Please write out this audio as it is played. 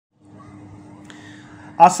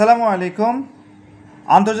আসসালামু আলাইকুম।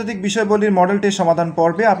 আন্তর্জাতিক বিষয়বলির মডেল টেস্ট সমাধান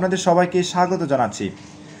পর্বে আপনাদের সবাইকে স্বাগত জানাচ্ছি।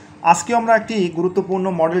 আজকে আমরা একটি গুরুত্বপূর্ণ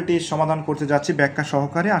মডেল টেস্ট সমাধান করতে যাচ্ছি ব্যাখ্যা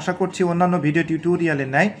সহকারে। আশা করছি অন্যান্য ভিডিও টিউটোরিয়ালের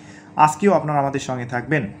ন্যায় আজকেও আপনারা আমাদের সঙ্গে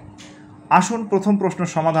থাকবেন। আসুন প্রথম প্রশ্ন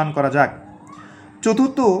সমাধান করা যাক।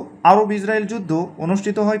 চতুর্থ আরব ইসরায়েল যুদ্ধ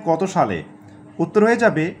অনুষ্ঠিত হয় কত সালে? উত্তর হয়ে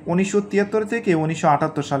যাবে 1973 থেকে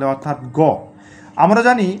 1978 সালে, অর্থাৎ গ। আমরা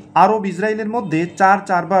জানি আরব ইসরায়েলের মধ্যে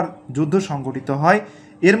চারবার যুদ্ধ সংঘটিত হয়।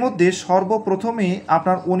 এর মধ্যে সর্বপ্রথমে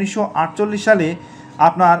আপনার 1948 সালে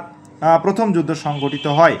আপনার প্রথম যুদ্ধ সংঘটিত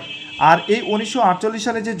হয়। আর এই 1948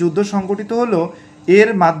 সালে যে যুদ্ধ সংঘটিত হলো, এর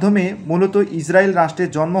মাধ্যমে মূলত ইসরায়েল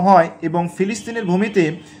রাষ্ট্রের জন্ম হয় এবং ফিলিস্তিনের ভূমিতে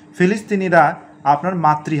ফিলিস্তিনিরা আপনার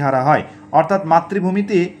মাতৃহারা হয়, অর্থাৎ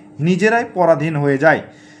মাতৃভূমিতে নিজেরাই পরাধীন হয়ে যায়।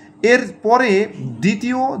 এর পরে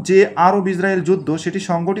দ্বিতীয় যে আরব ইসরায়েল যুদ্ধ সেটি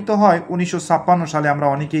সংঘটিত হয় 1956 সালে, আমরা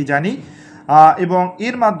অনেকেই জানি। এবং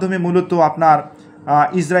এর মাধ্যমে মূলত আপনার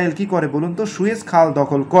ইসরায়েল কি করে বলুন তো, সুয়েজ খাল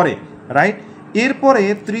দখল করে, রাইট। এরপরে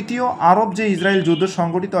তৃতীয় আরব যে ইসরায়েল যুদ্ধ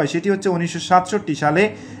সংঘটিত হয় সেটি হচ্ছে 1967 সালে।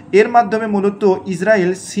 এর মাধ্যমে মূলত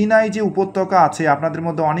ইসরায়েল সিনাই যে উপত্যকা আছে, আপনাদের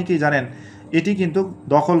মধ্যে অনেকেই জানেন, এটি কিন্তু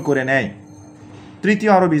দখল করে নেয়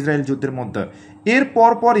তৃতীয় আরব ইসরায়েল যুদ্ধের মধ্যে। এর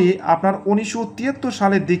পরপরই আপনার 1973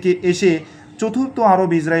 সালের দিকে এসে চতুর্থ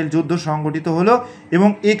আরব ইসরায়েল যুদ্ধ সংঘটিত হলো এবং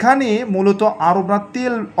এখানে মূলত আরবরা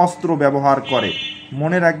তেল অস্ত্র ব্যবহার করে।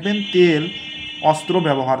 মনে রাখবেন, তেল অস্ত্র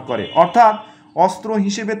ব্যবহার করে, অর্থাৎ অস্ত্র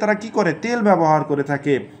হিসেবে তারা কি করে, তেল ব্যবহার করে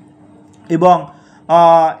থাকে। এবং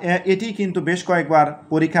এটি কিন্তু বেশ কয়েকবার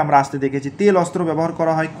পরীক্ষা আমরা আসতে দেখেছি। তেল অস্ত্র ব্যবহার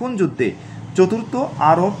করা হয় কোন যুদ্ধে? চতুর্থ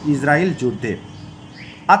আরব ইসরায়েল যুদ্ধে।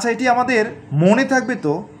 আচ্ছা, এটি আমাদের মনে থাকবে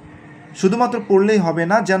তো, শুধুমাত্র পড়লেই হবে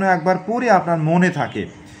না, যেন একবার পড়ে আপনার মনে থাকে।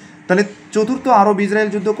 তাহলে চতুর্থ আরব ইসরায়েল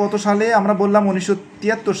যুদ্ধ কত সালে? আমরা বললাম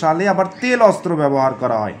 1973 সালে। আবার তেল অস্ত্র ব্যবহার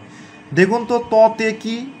করা হয়। দেখুন তো, ততে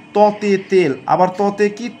কি, ততে তেল, আবার ততে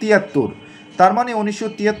কি 73, তার মানে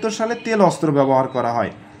 1973 সালে তেল অস্ত্র ব্যবহার করা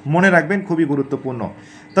হয়। মনে রাখবেন, খুবই গুরুত্বপূর্ণ।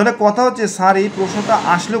 তাহলে কথা হচ্ছে, স্যার এই প্রশ্নটা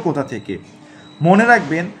আসলো কোথা থেকে? মনে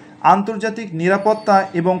রাখবেন, আন্তর্জাতিক নিরাপত্তা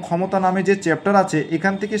এবং ক্ষমতা নামে যে চ্যাপ্টার আছে,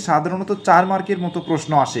 এখান থেকে সাধারণত 4 মার্কের মতো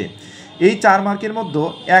প্রশ্ন আসে। এই 4 মার্কের মধ্যে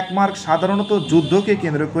 1 মার্ক সাধারণত যুদ্ধকে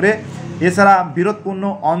কেন্দ্র করে, এছাড়া বিরোধপূর্ণ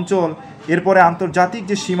অঞ্চল, এরপরে আন্তর্জাতিক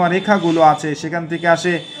যে সীমারেখাগুলো আছে সেখান থেকে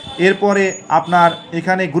আসে, এরপরে আপনার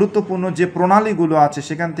এখানে গুরুত্বপূর্ণ যে প্রণালীগুলো আছে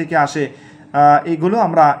সেখান থেকে আসে। এইগুলো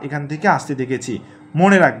আমরা এখান থেকে আসতে দেখেছি,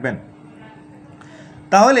 মনে রাখবেন।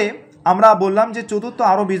 তাহলে আমরা বললাম যে চতুর্থ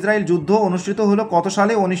আরব ইসরায়েল যুদ্ধ অনুষ্ঠিত হলো কত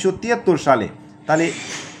সালে? 1973 সালে। তাহলে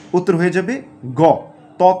উত্তর হয়ে যাবে গ,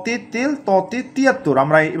 ততে তেল ততে 73।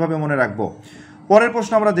 আমরা এভাবে মনে রাখবো। পরের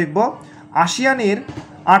প্রশ্ন আমরা দেখব, আসিয়ানের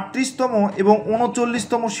 38তম এবং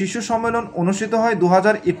 39তম শীর্ষ সম্মেলন অনুষ্ঠিত হয়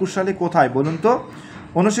 2021 সালে কোথায় বলুন তো?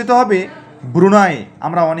 অনুষ্ঠিত হবে ব্রুনাইয়ে।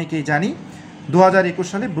 আমরা অনেকেই জানি 2021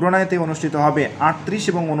 সালে ব্রুনাইতে অনুষ্ঠিত হবে 38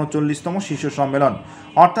 এবং 39তম শীর্ষ সম্মেলন।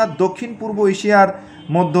 অর্থাৎ দক্ষিণ পূর্ব এশিয়ার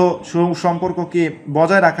মধ্যে সম্পর্ককে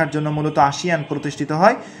বজায় রাখার জন্য মূলত আসিয়ান প্রতিষ্ঠিত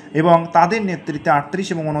হয় এবং তাদের নেতৃত্বে 38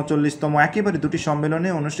 এবং 39তম একেবারে দুটি সম্মেলনে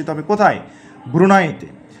অনুষ্ঠিত হবে কোথায়? ব্রুনাইতে।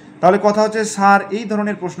 তাহলে কথা হচ্ছে, স্যার এই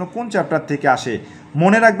ধরনের প্রশ্ন কোন চ্যাপ্টার থেকে আসে?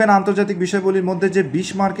 মনে রাখবেন, আন্তর্জাতিক বিষয়গুলির মধ্যে যে 20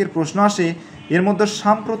 মার্কের প্রশ্ন আসে, এর মধ্যে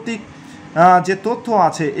সাম্প্রতিক যে তথ্য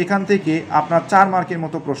আছে এখান থেকে আপনার 4 মার্কের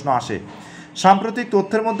মতো প্রশ্ন আসে। সাম্প্রতিক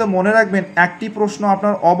তথ্যের মধ্যে মনে রাখবেন, একটি প্রশ্ন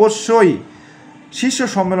আপনার অবশ্যই শীর্ষ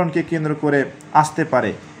সম্মেলনকে কেন্দ্র করে আসতে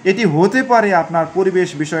পারে। এটি হতে পারে আপনার পরিবেশ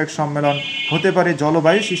বিষয়ক সম্মেলন, হতে পারে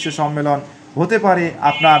জলবায়ু শীর্ষ সম্মেলন, হতে পারে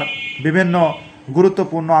আপনার বিভিন্ন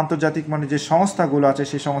গুরুত্বপূর্ণ আন্তর্জাতিক মানে যে সংস্থাগুলো আছে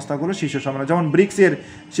সেই সংস্থাগুলো শীর্ষ সম্মেলন, যেমন ব্রিক্সের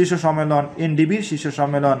শীর্ষ সম্মেলন, এনডিবির শীর্ষ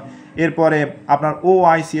সম্মেলন, এরপরে আপনার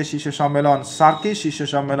OIC এর শীর্ষ সম্মেলন, সার্কের শীর্ষ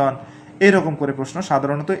সম্মেলন, এরকম করে প্রশ্ন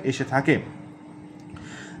সাধারণত এসে থাকে।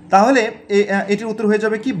 তাহলে এটির উত্তর হয়ে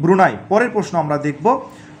যাবে কি? ব্রুনাই। পরের প্রশ্ন আমরা দেখব,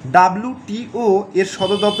 WTO এর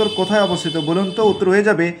সদর দপ্তর কোথায় অবস্থিত বলুন তো? উত্তর হয়ে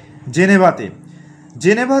যাবে জেনেভাতে।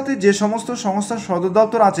 জেনেভাতে যে সমস্ত সংস্থার সদর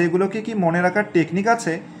দপ্তর আছে এগুলোকে কি মনে রাখার টেকনিক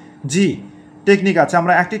আছে? জি, টেকনিক আছে।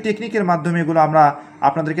 আমরা একটি টেকনিকের মাধ্যমে এগুলো আমরা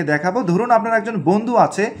আপনাদেরকে দেখাবো। ধরুন আপনার একজন বন্ধু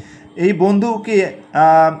আছে,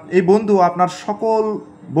 এই বন্ধু আপনার সকল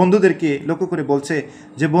বন্ধুদেরকে লক্ষ্য করে বলছে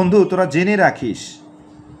যে, বন্ধু তোরা জেনে রাখিস,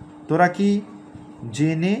 তোরা কি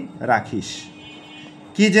জেনে রাখিস,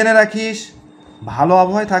 কি জেনে রাখিস? ভালো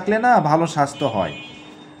আবহাওয়ায় থাকলে না ভালো স্বাস্থ্য হয়,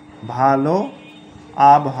 ভালো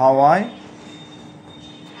আবহাওয়ায়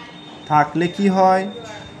থাকলে কি হয়?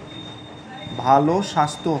 ভালো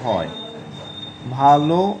স্বাস্থ্য হয়,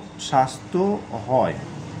 ভালো স্বাস্থ্য হয়।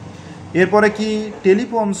 এরপরে কি?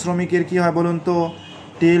 টেলিফোন শ্রমিকের কি হয় বলুন তো?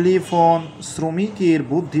 টেলিফোন শ্রমিকের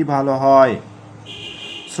বুদ্ধি ভালো হয়,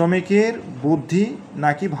 শ্রমিকের বুদ্ধি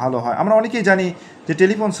নাকি ভালো হয়। আমরা অনেকেই জানি যে যে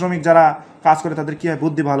টেলিফোন শ্রমিক যারা কাজ করে তাদের কী হয়,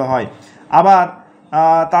 বুদ্ধি ভালো হয়, আবার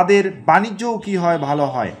তাদের বাণিজ্যও কী হয়, ভালো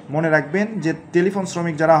হয়। মনে রাখবেন যে টেলিফোন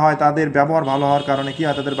শ্রমিক যারা হয় তাদের ব্যবহার ভালো হওয়ার কারণে কী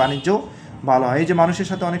হয়, তাদের বাণিজ্যও ভালো হয়। এই যে মানুষের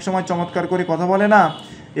সাথে অনেক সময় চমৎকার করে কথা বলে না,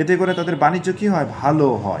 এতে করে তাদের বাণিজ্য কী হয়, ভালো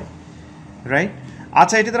হয়, রাইট।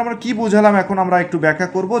 আচ্ছা, এটি দ্বারা আমরা কী বুঝালাম, এখন আমরা একটু ব্যাখ্যা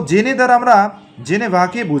করব। জেনে দ্বারা আমরা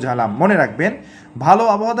জেনেভাকে বুঝালাম। মনে রাখবেন ভালো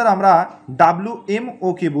আবহাওয়া দ্বারা আমরা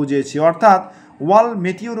WMO-কে বুঝিয়েছি, অর্থাৎ ওয়ার্ল্ড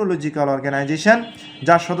মেটিওরোলজিক্যাল অর্গানাইজেশন,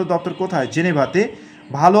 যার সদর দপ্তর কোথায়, জেনেভাতে।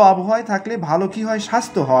 ভালো আবহাওয়ায় থাকলে ভালো কি হয়,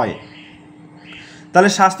 স্বাস্থ্য হয়। তাহলে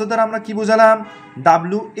স্বাস্থ্য দ্বারা আমরা কি বুঝালাম,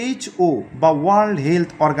 WHO বা ওয়ার্ল্ড হেলথ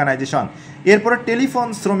অর্গানাইজেশন। এরপরে টেলিফোন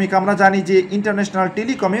শ্রমিক আমরা জানি যে ইন্টারন্যাশনাল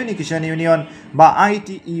টেলিকমিউনিকেশন ইউনিয়ন বা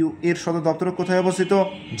ITU এর সদর দপ্তর কোথায় অবস্থিত,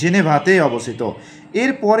 জেনেভাতে অবস্থিত।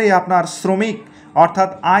 এরপরে আপনার শ্রমিক অর্থাৎ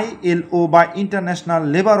ILO বা ইন্টারন্যাশনাল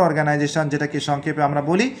লেবার অর্গানাইজেশন, যেটাকে সংক্ষেপে আমরা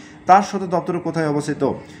বলি, তার সদর দপ্তর কোথায় অবস্থিত,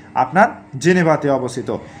 আপনার জেনেভাতে অবস্থিত।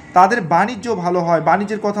 তাদের বাণিজ্য ভালো হয়,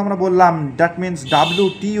 বাণিজ্যের কথা আমরা বললাম, দ্যাট মিনস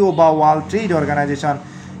WTO বা ওয়ার্ল্ড ট্রেড অর্গানাইজেশন,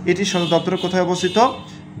 এটির সদর দপ্তর কোথায় অবস্থিত,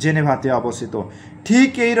 জেনেভাতে অবস্থিত।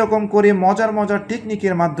 ঠিক এই রকম করে মজার মজার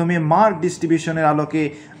টেকনিকের মাধ্যমে মার্ক ডিস্ট্রিবিউশনের আলোকে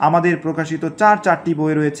আমাদের প্রকাশিত চারটি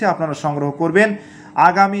বই রয়েছে, আপনারা সংগ্রহ করবেন।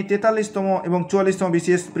 আগামী 43তম এবং 44তম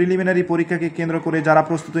BCS প্রিলিমিনারি পরীক্ষাকে কেন্দ্র করে যারা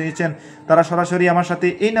প্রস্তুতি নিচ্ছেন তারা সরাসরি আমার সাথে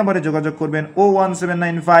এই নাম্বারে যোগাযোগ করবেন,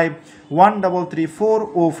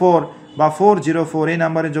 01795133404 বা 404, এই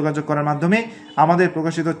নাম্বারে যোগাযোগ করার মাধ্যমে আমাদের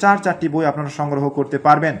প্রকাশিত চারটি বই আপনারা সংগ্রহ করতে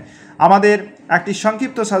পারবেন। আমাদের একটি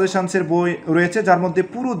সংক্ষিপ্ত সাজেশনসের বই রয়েছে, যার মধ্যে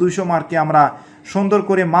পুরো 200 মার্কে আমরা সুন্দর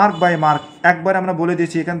করে মার্ক বাই মার্ক একবার আমরা বলে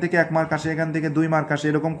দিয়েছি, এখান থেকে 1 মার্ক আসে, এখান থেকে 2 মার্ক আসে,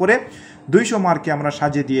 এরকম করে 200 মার্কে আমরা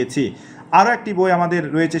সাজিয়ে দিয়েছি। আরও একটি বই আমাদের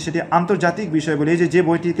রয়েছে, সেটি আন্তর্জাতিক বিষয়গুলি। এই যে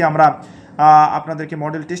বইটিকে আমরা আপনাদেরকে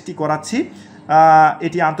মডেল টেস্টটি করাচ্ছি,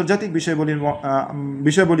 এটি আন্তর্জাতিক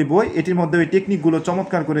বিষয়বলি বই। এটির মধ্যে ওই টেকনিকগুলো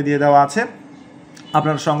চমৎকার করে দিয়ে দেওয়া আছে,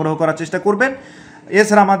 আপনারা সংগ্রহ করার চেষ্টা করবেন।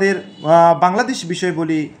 এছাড়া আমাদের বাংলাদেশ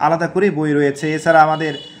বিষয়বলি আলাদা করে বই রয়েছে। এছাড়া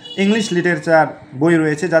আমাদের ইংলিশ লিটারেচার বই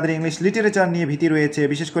রয়েছে, যাদের ইংলিশ লিটারেচার নিয়ে ভীতি রয়েছে,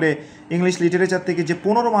 বিশেষ করে ইংলিশ লিটারেচার থেকে যে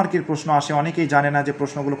 15 মার্কের প্রশ্ন আসে, অনেকেই জানে না যে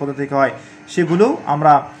প্রশ্নগুলো কোথা থেকে হয়, সেগুলো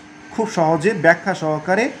আমরা খুব সহজে ব্যাখ্যা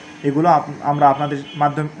সহকারে এগুলো আমরা আপনাদের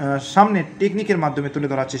সামনে টেকনিকের মাধ্যমে তুলে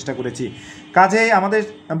ধরার চেষ্টা করেছি। কাজেই আমাদের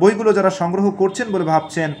বইগুলো যারা সংগ্রহ করছেন বলে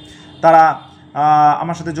ভাবছেন, তারা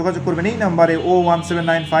আমার সাথে যোগাযোগ করবেন এই নাম্বারে,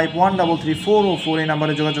 01795133404, এই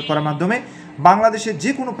নাম্বারে যোগাযোগ করার মাধ্যমে বাংলাদেশের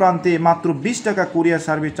যে কোনো প্রান্তে মাত্র 20 টাকা কুরিয়ার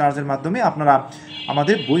সার্ভিস চার্জের মাধ্যমে আপনারা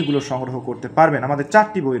আমাদের বইগুলো সংগ্রহ করতে পারবেন। আমাদের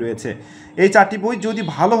 4টি বই রয়েছে। এই 4টি বই যদি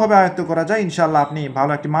ভালোভাবে আয়ত্ত করা যায়, ইনশাআল্লাহ আপনি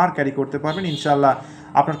ভালো একটি মার্ক ক্যারি করতে পারবেন। ইনশাআল্লাহ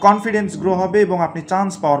আপনার কনফিডেন্স গ্রো হবে এবং আপনি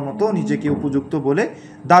চান্স পাওয়ার মতো নিজেকে উপযুক্ত বলে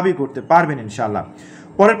দাবি করতে পারবেন ইনশাআল্লাহ।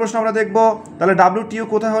 পরের প্রশ্ন আমরা দেখব, তাহলে WTO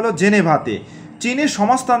কোথায় হলো, জেনেভাতে। চীনের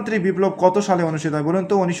সমাজতান্ত্রিক বিপ্লব কত সালে অনুষ্ঠিত হয় বলুন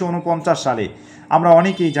তো, 1949 সালে। আমরা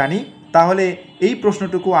অনেকেই জানি। তাহলে এই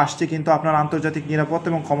প্রশ্নটুকু আসছে কিন্তু আপনার আন্তর্জাতিক নিরাপত্তা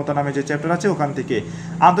এবং ক্ষমতা নামে যে চ্যাপ্টার আছে ওখান থেকে।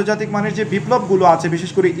 আন্তর্জাতিক মানের যে বিপ্লবগুলো আছে,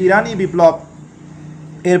 বিশেষ করে ইরানি বিপ্লব,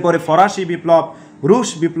 এরপরে ফরাসি বিপ্লব, রুশ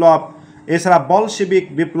বিপ্লব, এছাড়া বলশেবিক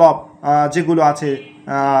বিপ্লব যেগুলো আছে,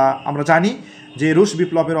 আমরা জানি যে রুশ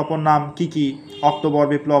বিপ্লবের অপর নাম কি, অক্টোবর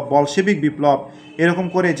বিপ্লব, বলশেবিক বিপ্লব, এরকম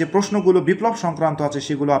করে যে প্রশ্নগুলো বিপ্লব সংক্রান্ত আছে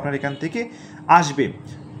সেগুলো আপনার এখান থেকে আসবে।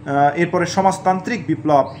 এরপরে সমাজতান্ত্রিক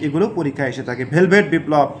বিপ্লব, এগুলো পরীক্ষায় এসে থাকে। ভেলভেট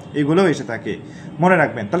বিপ্লব, এগুলোও এসে থাকে, মনে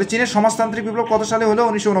রাখবেন। তাহলে চীনের সমাজতান্ত্রিক বিপ্লব কত সালে হলো,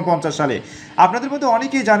 1949 সালে। আপনাদের মধ্যে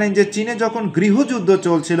অনেকেই জানেন যে চীনে যখন গৃহযুদ্ধ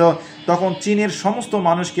চলছিল, তখন চীনের সমস্ত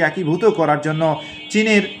মানুষকে একীভূত করার জন্য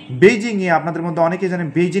চীনের বেইজিংয়ে, আপনাদের মধ্যে অনেকেই জানেন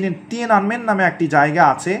বেইজিংয়ের তিয়ানআনমেন নামে একটি জায়গা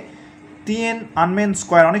আছে, তিয়ানআনমেন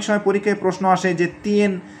স্কোয়ার। অনেক সময় পরীক্ষায় প্রশ্ন আসে যে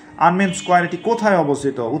তিয়ানআনমেন স্কোয়ার এটি কোথায়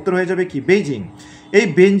অবস্থিত, উত্তর হয়ে যাবে কি, বেইজিং। এই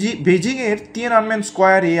বেইজিংয়ের তিয়ানআনমেন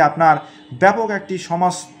স্কোয়ারে আপনার ব্যাপক একটি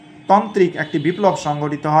সমাজতান্ত্রিক একটি বিপ্লব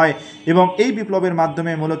সংগঠিত হয় এবং এই বিপ্লবের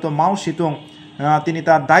মাধ্যমে মূলত মাও সিতুং তিনি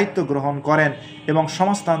তার দায়িত্ব গ্রহণ করেন এবং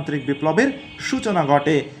সমাজতান্ত্রিক বিপ্লবের সূচনা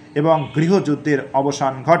ঘটে এবং গৃহযুদ্ধের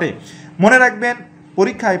অবসান ঘটে। মনে রাখবেন,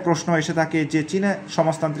 পরীক্ষায় প্রশ্ন এসে থাকে যে চীনে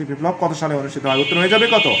সমাজতান্ত্রিক বিপ্লব কত সালে অনুষ্ঠিত হয়, উত্তর হয়ে যাবে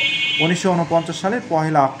কত, 1949 সালের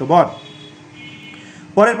 1 অক্টোবর।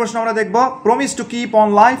 পরের প্রশ্ন আমরা দেখব, promise to keep on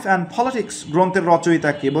life and politics গ্রন্থের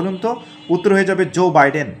রচয়িতা কে বলুন তো, উত্তর হয়ে যাবে জো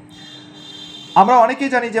বাইডেন। আমরা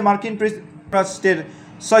অনেকেই জানি যে মার্কিন যুক্তরাষ্ট্রের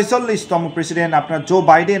 46তম প্রেসিডেন্ট আপনার জো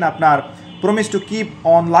বাইডেন আপনার promise to keep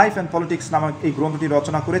on life and politics নামক এই গ্রন্থটি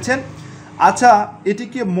রচনা করেছেন। আচ্ছা,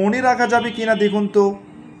 এটিকে মনে রাখা যাবে কিনা দেখুন তো,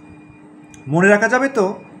 মনে রাখা যাবে তো,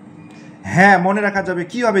 হ্যাঁ মনে রাখা যাবে।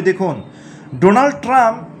 কীভাবে দেখুন, ডোনাল্ড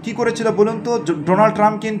ট্রাম্প কী করেছিল বলুন তো, ডোনাল্ড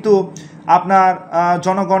ট্রাম্প কিন্তু আপনার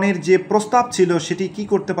জনগণের যে প্রস্তাব ছিল সেটি কি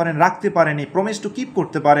করতে পারেন, রাখতে পারেনি, প্রমিস টু কিপ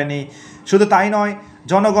করতে পারেনি। শুধু তাই নয়,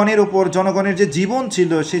 জনগণের উপর, জনগণের যে জীবন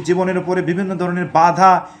ছিল সেই জীবনের উপরে বিভিন্ন ধরনের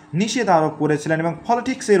বাধা নিষেধ আরোপ করেছিলেন এবং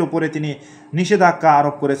পলিটিক্সের উপরে তিনি নিষেধাজ্ঞা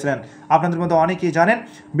আরোপ করেছিলেন। আপনাদের মধ্যে অনেকেই জানেন,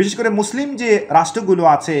 বিশেষ করে মুসলিম যে রাষ্ট্রগুলো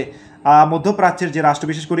আছে, মধ্যপ্রাচ্যের যে রাষ্ট্র,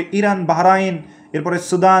 বিশেষ করে ইরান, বাহরাইন, এরপরে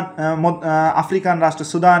সুদান, আফ্রিকান রাষ্ট্র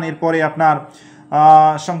সুদান, এরপরে আপনার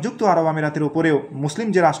সংযুক্ত আরব আমিরাতের উপরেও মুসলিম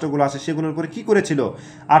যে রাষ্ট্রগুলো আছে সেগুলোর উপরে কী করেছিল,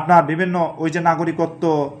 আপনার বিভিন্ন ওই যে নাগরিকত্ব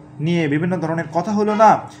নিয়ে বিভিন্ন ধরনের কথা হলো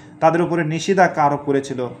না, তাদের উপরে নিষেধাজ্ঞা আরোপ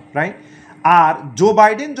করেছিল, রাইট। আর জো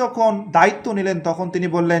বাইডেন যখন দায়িত্ব নিলেন তখন তিনি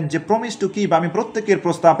বললেন যে প্রমিস টু কিপ, আমি প্রত্যেকের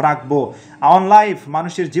প্রস্তাব রাখবো, অন লাইফ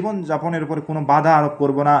মানুষের জীবনযাপনের উপরে কোনো বাধা আরোপ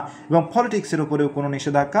করব না এবং পলিটিক্সের উপরেও কোনো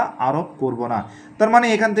নিষেধাজ্ঞা আরোপ করব না। তার মানে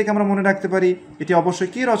এখান থেকে আমরা মনে রাখতে পারি এটি অবশ্যই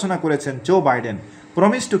কে রচনা করেছেন, Joe Biden.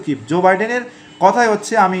 Promise to keep, জো বাইডেনের কথাই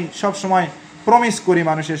হচ্ছে আমি সবসময় প্রমিস করি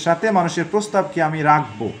মানুষের সাথে, মানুষের প্রস্তাবকে আমি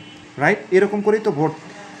রাখবো, রাইট। এরকম করেই তো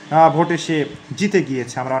ভোটে সে জিতে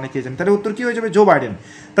গিয়েছে, আমরা অনেকেই জানি। তাহলে উত্তর কী হয়ে যাবে, জো বাইডেন।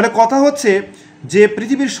 তাহলে কথা হচ্ছে যে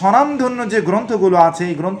পৃথিবীর স্বনামধন্য যে গ্রন্থগুলো আছে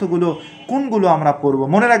এই গ্রন্থগুলো কোনগুলো আমরা পড়ব।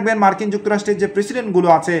 মনে রাখবেন মার্কিন যুক্তরাষ্ট্রের যে প্রেসিডেন্টগুলো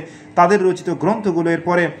আছে তাদের রচিত গ্রন্থগুলো,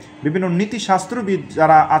 এরপরে বিভিন্ন নীতিশাস্ত্রবিদ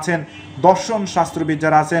যারা আছেন, দর্শন শাস্ত্রবিদ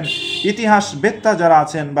যারা আছেন, ইতিহাসবেত্তা যারা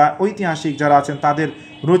আছেন বা ঐতিহাসিক যারা আছেন, তাদের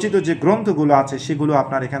রচিত যে গ্রন্থগুলো আছে সেগুলো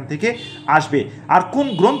আপনার এখান থেকে আসবে। আর কোন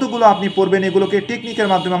গ্রন্থগুলো আপনি পড়বেন এগুলোকে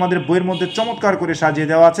টেকনিকের মাধ্যমে আমাদের বইয়ের মধ্যে চমৎকার করে সাজিয়ে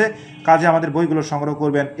দেওয়া আছে, কাজে আমাদের বইগুলো সংগ্রহ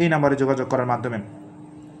করবেন এই নাম্বারে যোগাযোগ করার মাধ্যমে।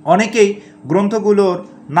 অনেকেই গ্রন্থগুলোর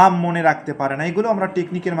নাম মনে রাখতে পারে না, এগুলো আমরা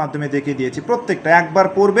টেকনিকের মাধ্যমে দেখে দিয়েছি। প্রত্যেকটা একবার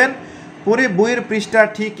পড়বেন, পড়ে বইয়ের পৃষ্ঠা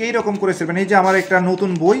ঠিক এইরকম করে ছিঁড়বেন। এই যে আমার একটা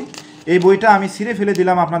নতুন বই, এই বইটা আমি ছিঁড়ে ফেলে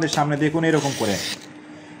দিলাম আপনাদের সামনে, দেখুন এরকম করে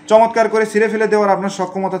চমৎকার করে ছিঁড়ে ফেলে দেওয়ার আপনার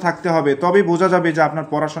সক্ষমতা থাকতে হবে, তবেই বোঝা যাবে যে আপনার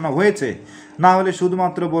পড়াশোনা হয়েছে। না হলে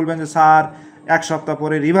শুধুমাত্র বলবেন যে স্যার 1 সপ্তাহ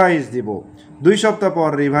পরে রিভাইজ দিব, 2 সপ্তাহ পর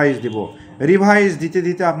রিভাইজ দিব, রিভাইজ দিতে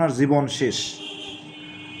দিতে আপনার জীবন শেষ।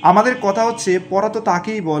 আমাদের কথা হচ্ছে পড়া তো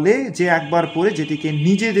তাকেই বলে যে একবার পড়ে যেটিকে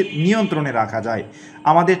নিজেদের নিয়ন্ত্রণে রাখা যায়।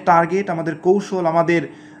 আমাদের টার্গেট, আমাদের কৌশল, আমাদের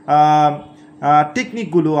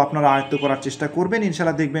টেকনিকগুলো আপনারা আয়ত্ত করার চেষ্টা করবেন,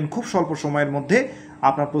 ইনশাআল্লাহ দেখবেন খুব স্বল্প সময়ের মধ্যে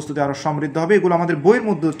আপনার প্রস্তুতি আরও সমৃদ্ধ হবে। এগুলো আমাদের বইয়ের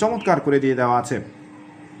মধ্যে চমৎকার করে দিয়ে দেওয়া আছে।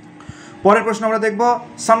 পরের প্রশ্ন আমরা দেখব,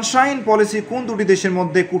 সানশাইন পলিসি কোন দুটি দেশের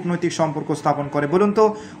মধ্যে কূটনৈতিক সম্পর্ক স্থাপন করে? বলুন তো,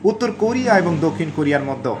 উত্তর কোরিয়া এবং দক্ষিণ কোরিয়ার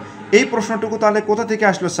মধ্যে। এই প্রশ্নটুকু তাহলে কোথা থেকে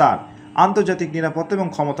আসলো স্যার? আন্তর্জাতিক নিরাপত্তা এবং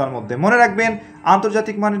ক্ষমতার মধ্যে। মনে রাখবেন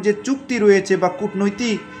আন্তর্জাতিক মানের যে চুক্তি রয়েছে বা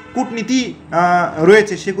কূটনীতি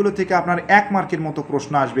রয়েছে সেগুলো থেকে আপনার 1 মার্কের মতো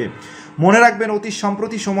প্রশ্ন আসবে। মনে রাখবেন অতি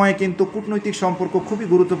সম্প্রতি সময়ে কিন্তু কূটনৈতিক সম্পর্ক খুবই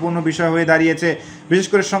গুরুত্বপূর্ণ বিষয় হয়ে দাঁড়িয়েছে। বিশেষ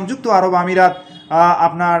করে সংযুক্ত আরব আমিরাত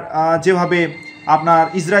আপনার যেভাবে আপনার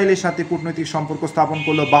ইসরায়েলের সাথে কূটনৈতিক সম্পর্ক স্থাপন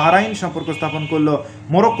করলো, বাহরাইন সম্পর্ক স্থাপন করলো,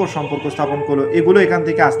 মরক্কোর সম্পর্ক স্থাপন করলো, এগুলো এখান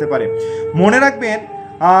থেকে আসতে পারে। মনে রাখবেন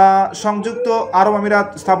সংযুক্ত আরব আমিরাত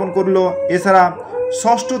স্থাপন করলো, এছাড়া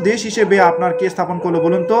 6ষ্ঠ দেশ হিসেবে আপনার কে স্থাপন করলো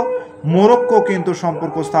বলুন তো? মরক্কো কিন্তু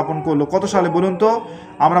সম্পর্ক স্থাপন করলো। কত সালে বলুন তো?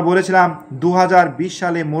 আমরা বলেছিলাম 2020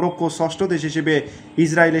 সালে মরক্কো 6ষ্ঠ দেশ হিসেবে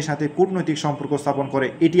ইসরায়েলের সাথে কূটনৈতিক সম্পর্ক স্থাপন করে,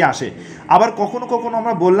 এটি আসে। আবার কখনো কখনো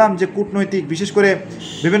আমরা বললাম যে কূটনৈতিক বিশেষ করে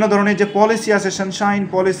বিভিন্ন ধরনের যে পলিসি আছে, Sunshine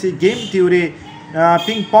policy, game theory,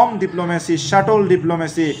 ping pong diplomacy, shuttle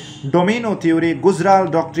diplomacy, Domino theory, Gujral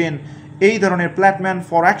doctrine, এই ধরনের প্ল্যাটম্যান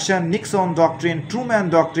for action, Nixon doctrine, Truman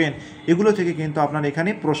doctrine, এগুলো থেকে কিন্তু আপনার এখানে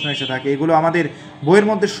প্রশ্ন এসে থাকে। এগুলো আমাদের বইয়ের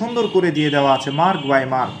মধ্যে সুন্দর করে দিয়ে দেওয়া আছে মার্ক বাই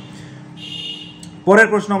মার্ক। পরের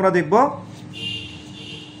প্রশ্ন আমরা দেখব,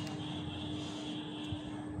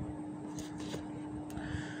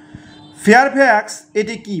 ফেয়ারফ্যাক্স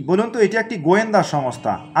এটি কি বলুন তো? এটি একটি গোয়েন্দা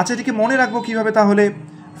সংস্থা। আচ্ছা, এটিকে মনে রাখবো কিভাবে তাহলে?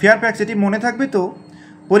 ফেয়ারফ্যাক্স এটি মনে থাকবে তো?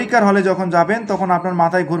 পরীক্ষার হলে যখন যাবেন তখন আপনার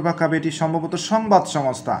মাথায় ঘুরপাক খাবে এটি সম্ভবত সংবাদ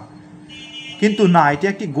সংস্থা, কিন্তু না, এটি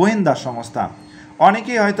একটি গোয়েন্দা সংস্থা।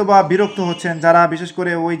 অনেকেই হয়তো বা বিরক্ত হচ্ছেন যারা বিশেষ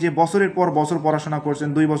করে ওই যে বছরের পর বছর পড়াশোনা করছেন,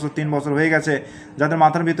 2 বছর 3 বছর হয়ে গেছে, যাদের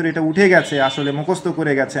মাথার ভিতরে এটা উঠে গেছে, আসলে মুখস্থ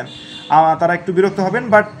করে গেছেন, তারা একটু বিরক্ত হবেন।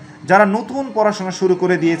 বাট যারা নতুন পড়াশোনা শুরু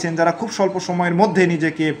করে দিয়েছেন, যারা খুব স্বল্প সময়ের মধ্যে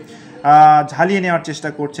নিজেকে ঝালিয়ে নেওয়ার চেষ্টা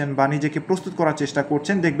করছেন বা নিজেকে প্রস্তুত করার চেষ্টা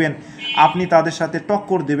করছেন, দেখবেন আপনি তাদের সাথে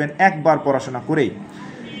টক্কর দেবেন একবার পড়াশোনা করেই।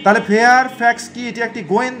 তাহলে ফেয়ারফ্যাক্স কি? এটি একটি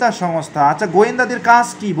গোয়েন্দা সংস্থা। আচ্ছা, গোয়েন্দাদের কাজ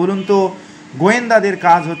কি বলুন তো? গোয়েন্দাদের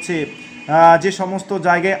কাজ হচ্ছে যে সমস্ত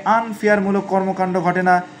জায়গায় আনফেয়ারমূলক কর্মকাণ্ড ঘটে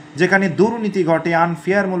না, যেখানে দুর্নীতি ঘটে,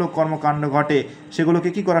 আনফেয়ারমূলক কর্মকাণ্ড ঘটে, সেগুলোকে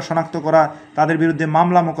কি করা? শনাক্ত করা, তাদের বিরুদ্ধে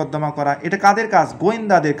মামলা মোকদ্দমা করা। এটা কাদের কাজ?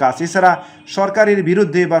 গোয়েন্দাদের কাজ। এছাড়া সরকারের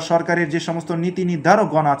বিরুদ্ধে বা সরকারের যে সমস্ত নীতি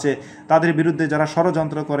নির্ধারকগণ আছে তাদের বিরুদ্ধে যারা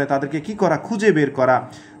ষড়যন্ত্র করে তাদেরকে কি করা? খুঁজে বের করা।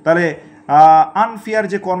 তাহলে আনফেয়ার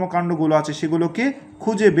যে কর্মকাণ্ডগুলো আছে সেগুলোকে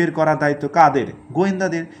খুঁজে বের করার দায়িত্ব কাদের?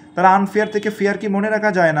 গোয়েন্দাদের। তারা আনফেয়ার থেকে ফেয়ার কি মনে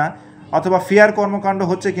রাখা যায় না? অথবা ফেয়ার কর্মকাণ্ড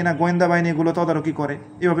হচ্ছে কিনা গোয়েন্দা বাহিনী এগুলো তদারকি করে,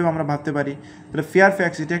 এভাবেও আমরা ভাবতে পারি। তাহলে ফেয়ার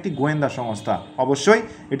ফ্যাক্টস এটি একটি গোয়েন্দা সংস্থা, অবশ্যই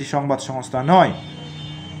এটি সংবাদ সংস্থা নয়।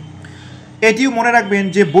 এটিও মনে রাখবেন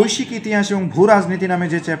যে বৈশ্বিক ইতিহাস এবং ভূ রাজনীতি নামে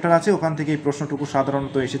যে চ্যাপ্টার আছে ওখান থেকে এই প্রশ্নটুকু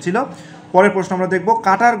সাধারণত এসেছিল। পরের প্রশ্ন আমরা দেখব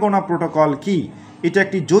কাটার গোনা প্রোটোকল কি? এটা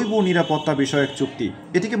একটি জৈব নিরাপত্তা বিষয়ক চুক্তি।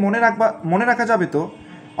 এটিকে মনে রাখা যাবে তো?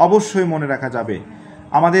 অবশ্যই মনে রাখা যাবে।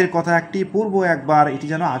 আমাদের কথা একটি পূর্ব একবার, এটি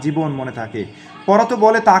যেন আজীবন মনে থাকে। পরত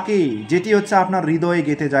বলে তাকে যেটি হচ্ছে আপনার হৃদয়ে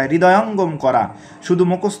গেঁথে যায়, হৃদয়ঙ্গম করা, শুধু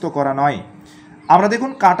মুখস্থ করা নয়। আমরা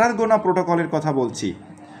দেখুন কাটার গোনা প্রোটোকলের কথা বলছি।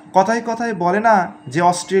 কথায় কথায় বলে না যে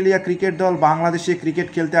অস্ট্রেলিয়া ক্রিকেট দল বাংলাদেশে ক্রিকেট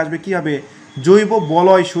খেলতে আসবে, কী হবে? জৈব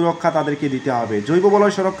বলয় সুরক্ষা তাদেরকে দিতে হবে। জৈব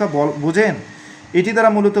বলয় সুরক্ষা বোঝেন? এটি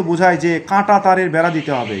দ্বারা মূলত বোঝায় যে কাঁটা তারের বেড়া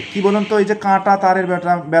দিতে হবে। কি বলুন তো, এই যে কাঁটা তারের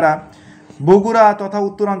বেড়া, বগুড়া তথা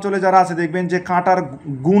উত্তরাঞ্চলে যারা আছে দেখবেন যে কাঁটার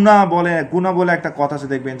গুণা বলে একটা কথা আছে,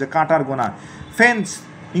 দেখবেন যে কাঁটার গোনা, ফেন্স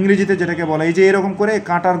ইংরেজিতে যেটাকে বলে। এই যে এরকম করে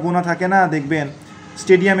কাঁটার গোনা থাকে না, দেখবেন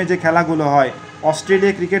স্টেডিয়ামে যে খেলাগুলো হয়।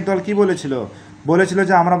 অস্ট্রেলিয়া ক্রিকেট দল কি বলেছিল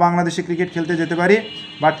যে আমরা বাংলাদেশে ক্রিকেট খেলতে যেতে পারি,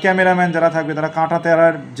 বাট ক্যামেরাম্যান যারা থাকবে তারা কাঁটা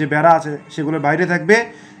তারার যে বেড়া আছে সেগুলোর বাইরে থাকবে,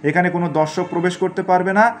 এখানে কোনো দর্শক প্রবেশ করতে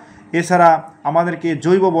পারবে না। এছাড়া আমাদেরকে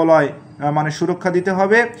জৈব বলয় মানে সুরক্ষা দিতে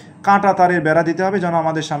হবে, কাঁটা তারের বেড়া দিতে হবে, যেন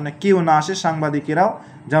আমাদের সামনে কেউ না আসে, সাংবাদিকেরাও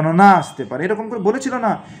যেন না আসতে পারে। এরকম করে বলেছিল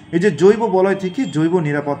না? এই যে জৈব বলয় থেকে জৈব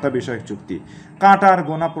নিরাপত্তা বিষয়ক চুক্তি, কাঁটার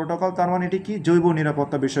গোনা প্রোটোকল, তার মানে এটি কি? জৈব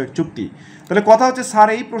নিরাপত্তা বিষয়ক চুক্তি। তাহলে কথা হচ্ছে স্যার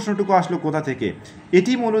এই প্রশ্নটুকু আসলো কোথা থেকে?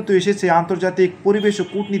 এটি মূলত এসেছে আন্তর্জাতিক পরিবেশ ও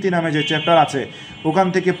কূটনীতি নামে যে চ্যাপ্টার আছে ওখান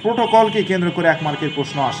থেকে প্রোটোকলকে কেন্দ্র করে 1 মার্কের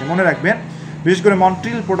প্রশ্ন আসে, মনে রাখবেন। বিশেষ করে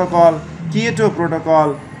মন্ট্রিল প্রোটোকল, কিয়োটো প্রোটোকল,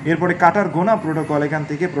 এরপরে কাটার গোনা প্রোটোকল, এখান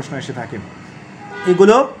থেকে প্রশ্ন এসে থাকে।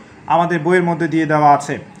 এগুলো আমাদের বইয়ের মধ্যে দিয়ে দেওয়া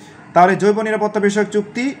আছে। তাহলে জৈব নিরাপত্তা বিষয়ক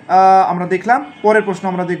চুক্তি আমরা দেখলাম। পরের প্রশ্ন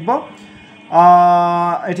আমরা দেখব,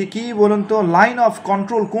 এটি কি বলুন তো? লাইন অফ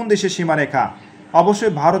কন্ট্রোল কোন দেশের সীমারেখা?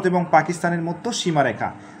 অবশ্যই ভারত এবং পাকিস্তানের মধ্যে সীমারেখা।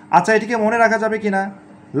 আচ্ছা, এটিকে মনে রাখা যাবে কিনা?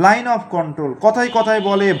 লাইন অফ কন্ট্রোল, কথায় কথায়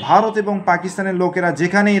বলে ভারত এবং পাকিস্তানের লোকেরা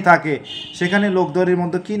যেখানেই থাকে সেখানে লোকদের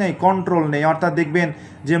মধ্যে কি নেই? কন্ট্রোল নেই। অর্থাৎ দেখবেন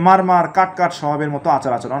যে মারমার কাট স্বভাবের মতো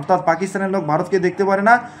আচার আচরণ। অর্থাৎ পাকিস্তানের লোক ভারতকে দেখতে পারে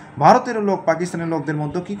না, ভারতের লোক পাকিস্তানের লোকদের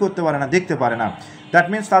মধ্যে কি করতে পারে না? দেখতে পারে না। দ্যাট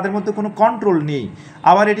মিনস তাদের মধ্যে কোনো কন্ট্রোল নেই।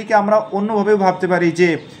 আবার এটিকে আমরা অন্যভাবেও ভাবতে পারি যে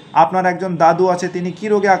আপনার একজন দাদু আছে, তিনি কি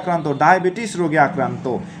রোগে আক্রান্ত? ডায়াবেটিস রোগে আক্রান্ত।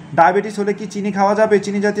 ডায়াবেটিস হলে কি চিনি খাওয়া যাবে?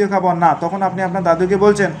 চিনি জাতীয় খাবার না। তখন আপনি আপনার দাদুকে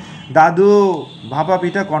বলছেন, দাদু ভাপা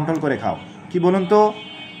পিঠা কন্ট্রোল করে খাও। কি বলুন তো?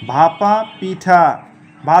 ভাপা পিঠা,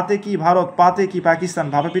 ভাতে কি ভারত, পাতে কি পাকিস্তান,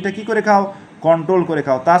 ভাপা পিঠা কি করে খাও? কন্ট্রোল করে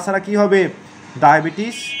খাও। তাছাড়া কি হবে?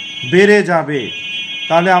 ডায়াবেটিস বেড়ে যাবে।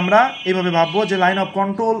 তাহলে আমরা এইভাবে ভাববো যে লাইন অফ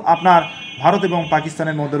কন্ট্রোল আপনার ভারত এবং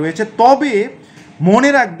পাকিস্তানের মধ্যে রয়েছে। তবে মনে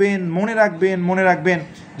রাখবেন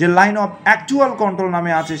যে লাইন অফ অ্যাকচুয়াল কন্ট্রোল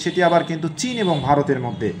নামে আছে, সেটি আবার কিন্তু চীন এবং ভারতের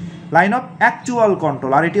মধ্যে। লাইন অফ অ্যাকচুয়াল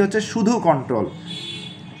কন্ট্রোল, আর এটি হচ্ছে শুধু কন্ট্রোল।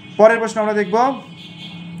 পরের প্রশ্ন আমরা দেখব,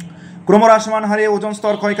 ক্রমহ্রাসমান হারে ওজোন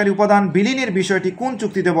স্তর ক্ষয়কারী উপাদান বিলীনের বিষয়টি কোন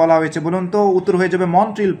চুক্তিতে বলা হয়েছে বলুন তো? উত্তর হয়ে যাবে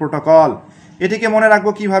মন্ট্রিল প্রোটোকল। এটিকে মনে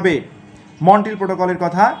রাখবো কিভাবে? মন্ট্রিল প্রোটোকলের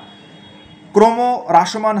কথা,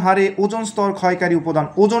 ক্রমহ্রাসমান হারে ওজোন স্তর ক্ষয়কারী উপাদান,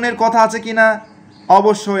 ওজনের কথা আছে কিনা?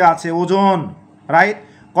 অবশ্যই আছে, ওজন, রাইট।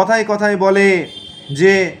 কথায় কথায় বলে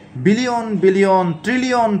যে বিলিয়ন বিলিয়ন,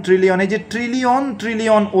 ট্রিলিয়ন ট্রিলিয়ন, এই যে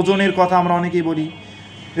ট্রিলিয়ন ওজনের কথা আমরা অনেকেই বলি।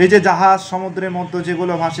 এই যে জাহাজ সমুদ্রের মধ্যে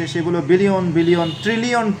যেগুলো ভাসে সেগুলো বিলিয়ন বিলিয়ন,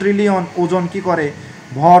 ট্রিলিয়ন ওজন কি করে?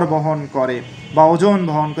 ভর বহন করে বা ওজন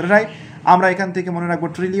বহন করে, রাইট। আমরা এখান থেকে মনে রাখবো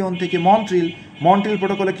ট্রিলিয়ন থেকে মন্ট্রিল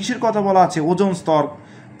প্রোটোকলে কিসের কথা বলা আছে? ওজন স্তর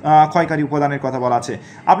ক্ষয়কারী উপাদানের কথা বলা আছে।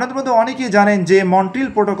 আপনাদের মধ্যে অনেকেই জানেন যে মন্ট্রিল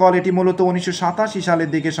প্রোটোকল এটি মূলত 1987 সালের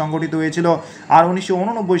দিকে সংগঠিত হয়েছিল, আর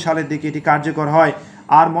 1989 সালের দিকে এটি কার্যকর হয়।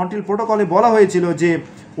 আর মন্ট্রিল প্রোটোকলে বলা হয়েছিল যে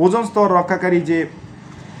ওজন স্তর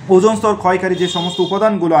ক্ষয়কারী যে সমস্ত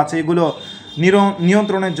উপাদানগুলো আছে এগুলো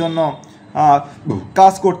নিয়ন্ত্রণের জন্য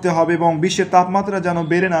কাজ করতে হবে এবং বিশ্বের তাপমাত্রা যেন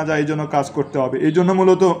বেড়ে না যায় এই জন্য কাজ করতে হবে। এই জন্য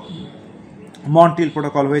মূলত মন্ট্রিল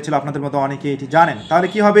প্রোটোকল হয়েছিল, আপনাদের মতো অনেকে এটি জানেন। তাহলে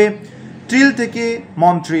কি হবে? ট্রিল থেকে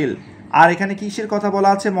মন্ট্রিল। আর এখানে কিসের কথা বলা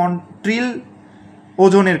আছে? মন্ট্রিল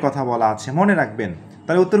ওজনের কথা বলা আছে, মনে রাখবেন।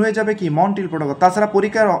 তাহলে উত্তর হয়ে যাবে কি? Montreal protocol. তাছাড়া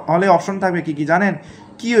পরীক্ষার হলে অপশন থাকবে কি জানেন?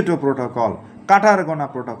 কিয়োটো প্রোটোকল, কাটার গোনা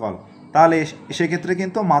প্রোটোকল। তাহলে সেক্ষেত্রে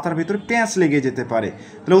কিন্তু মাথার ভিতরে প্যাঁচ লেগে যেতে পারে।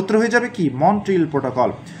 তাহলে উত্তর হয়ে যাবে কি? Montreal protocol.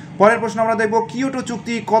 পরের প্রশ্ন আমরা দেখব, কিয়োটো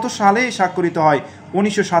চুক্তি কত সালে স্বাক্ষরিত হয়?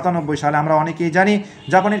 1997 সালে। আমরা অনেকেই জানি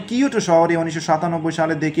জাপানের কিয়োটো শহরে 1997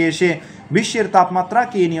 সালের দিকে এসে বিশ্বের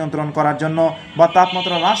তাপমাত্রাকে নিয়ন্ত্রণ করার জন্য বা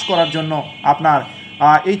তাপমাত্রা হ্রাস করার জন্য আপনার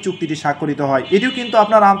এই চুক্তিটি স্বাক্ষরিত হয়। এটিও কিন্তু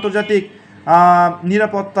আপনার আন্তর্জাতিক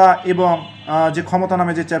নিরাপত্তা এবং যে ক্ষমতা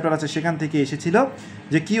নামে যে চ্যাপ্টার আছে সেখান থেকে এসেছিল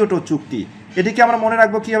যে কিয়োটো চুক্তি। এটিকে আমরা মনে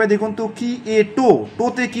রাখবো কীভাবে, দেখুন তো কি এ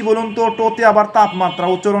টোতে কি বলুন তো, টোতে আবার তাপমাত্রা,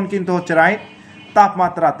 উচ্চারণ কিন্তু হচ্ছে রাইট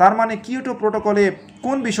তাপমাত্রা। তার মানে কিয়োটো প্রোটোকলে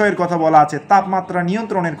কোন বিষয়ের কথা বলা আছে? তাপমাত্রা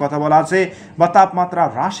নিয়ন্ত্রণের কথা বলা আছে বা তাপমাত্রা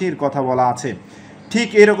হ্রাসের কথা বলা আছে। ঠিক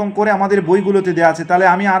এরকম করে আমাদের বইগুলোতে দেওয়া আছে। তাহলে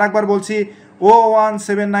আমি আর একবার বলছি,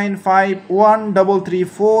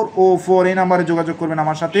 01795133404 এই নাম্বারে যোগাযোগ করবেন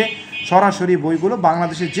আমার সাথে। সরাসরি বইগুলো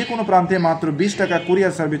বাংলাদেশের যে কোনো প্রান্তে মাত্র 20 টাকা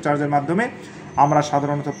কুরিয়ার সার্ভিস চার্জের মাধ্যমে আমরা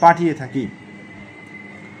সাধারণত পাঠিয়ে থাকি।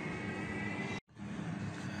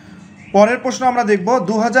 পরের প্রশ্ন আমরা দেখব,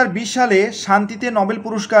 2020 সালে শান্তিতে নোবেল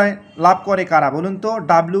পুরস্কার লাভ করে কারা? বলুন তো।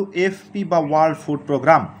 WFP বা ওয়ার্ল্ড ফুড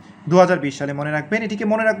প্রোগ্রাম 2020 সালে, মনে রাখবেন। এটিকে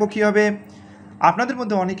মনে রাখবো কীভাবে? আপনাদের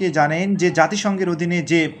মধ্যে অনেকেই জানেন যে জাতিসংঘের অধীনে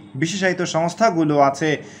যে বিশেষায়িত সংস্থাগুলো আছে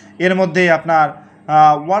এর মধ্যে আপনার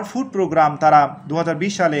ওয়ার্ল্ড ফুড প্রোগ্রাম তারা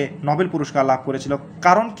 2020 সালে নোবেল পুরস্কার লাভ করেছিল।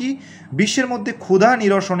 কারণ কি? বিশ্বের মধ্যে ক্ষুধা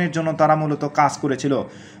নিরসনের জন্য তারা মূলত কাজ করেছিল।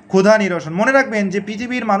 ক্ষুধা নিরসন, মনে রাখবেন যে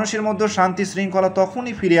পৃথিবীর মানুষের মধ্যে শান্তি শৃঙ্খলা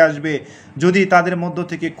তখনই ফিরে আসবে যদি তাদের মধ্য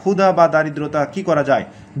থেকে ক্ষুধা বা দারিদ্রতা কি করা যায়?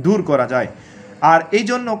 দূর করা যায়। আর এই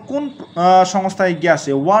জন্য কোন সংস্থা এগিয়ে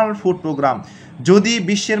আসে? World food programme. যদি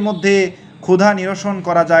বিশ্বের মধ্যে ক্ষুধা নিরসন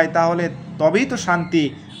করা যায় তাহলে তবেই তো শান্তি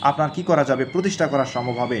আপনার কি করা যাবে? প্রতিষ্ঠা করা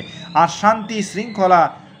সম্ভব হবে। আর শান্তি শৃঙ্খলা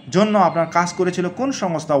জন্য আপনার কাজ করেছিল কোন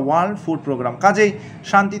সংস্থা? World food programme. কাজেই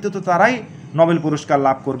শান্তিতে তো তারাই নোবেল পুরস্কার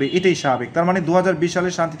লাভ করবে, এটাই স্বাভাবিক। তার মানে 2020 সালে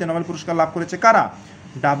শান্তিতে নোবেল পুরস্কার লাভ করেছে কারা?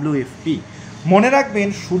 WFP। মনে রাখবেন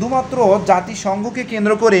শুধুমাত্র জাতিসংঘকে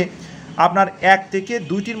কেন্দ্র করে আপনার 1 থেকে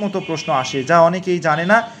 2টির মতো প্রশ্ন আসে, যা অনেকেই জানে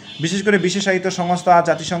না। বিশেষ করে বিশেষায়িত সংস্থা,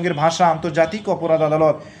 জাতিসংঘের ভাষা, আন্তর্জাতিক অপরাধ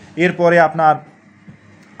আদালত, এরপরে আপনার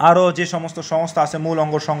আরও যে সমস্ত সংস্থা আছে মূল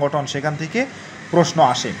অঙ্গ সংগঠন, সেখান থেকে প্রশ্ন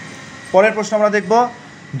আসে। পরের প্রশ্ন আমরা দেখব,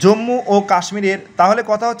 জম্মু ও কাশ্মীরের, তাহলে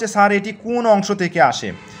কথা হচ্ছে স্যার এটি কোন অংশ থেকে আসে?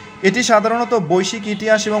 এটি সাধারণত বৈশ্বিক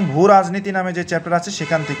ইতিহাস এবং ভূ রাজনীতি নামে যে চ্যাপ্টার আছে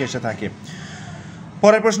সেখান থেকে এসে থাকে।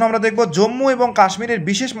 পরের প্রশ্ন আমরা দেখব, জম্মু এবং কাশ্মীরের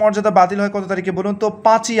বিশেষ মর্যাদা বাতিল হয় কত তারিখে? বলুন তো।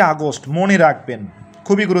 5ই আগস্ট। মনে রাখবেন,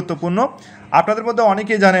 খুবই গুরুত্বপূর্ণ। আপনাদের মধ্যে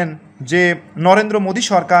অনেকেই জানেন যে নরেন্দ্র মোদী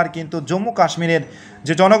সরকার কিন্তু জম্মু কাশ্মীরের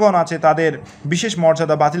যে জনগণ আছে তাদের বিশেষ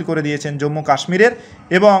মর্যাদা বাতিল করে দিয়েছেন জম্মু কাশ্মীরের।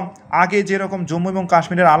 এবং আগে যেরকম জম্মু এবং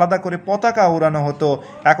কাশ্মীরের আলাদা করে পতাকা উড়ানো হতো,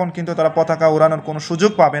 এখন কিন্তু তারা পতাকা উড়ানোর কোনো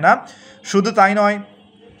সুযোগ পাবে না। শুধু তাই নয়,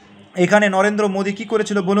 এখানে নরেন্দ্র মোদী কী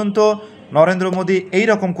করেছিল বলুন তো? নরেন্দ্র মোদী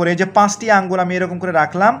এইরকম করে, যে 5টি আঙ্গুল আমি এরকম করে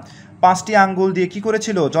রাখলাম, 5টি আঙ্গুল দিয়ে কি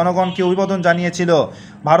করেছিল? জনগণকে অভিবাদন জানিয়েছিল।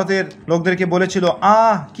 ভারতের লোকদেরকে বলেছিল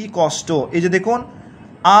আহ কি কষ্ট, এই যে দেখুন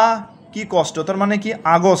আহ কি কষ্ট, তার মানে কি?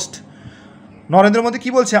 আগস্ট। নরেন্দ্র মোদী কি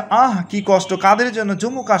বলছে? আহ কি কষ্ট, কাদের জন্য?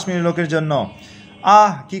 জম্মু কাশ্মীরের লোকের জন্য।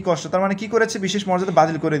 আহ কি কষ্ট, তার মানে কি করেছে? বিশেষ মর্যাদা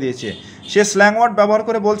বাতিল করে দিয়েছে। সে স্ল্যাং ওয়ার্ড ব্যবহার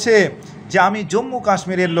করে বলছে যে আমি জম্মু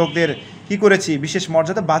কাশ্মীরের লোকদের কি করেছি? বিশেষ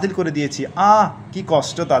মর্যাদা বাতিল করে দিয়েছি। আহ কি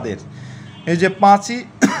কষ্ট তাদের। এই যে 5ই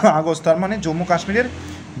আগস্ট, তার মানে জম্মু কাশ্মীরের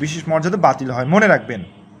বিশেষ মর্যাদা বাতিল হয়, মনে রাখবেন।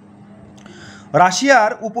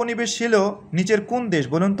 রাশিয়ার উপনিবেশ ছিল নিচের কোন দেশ?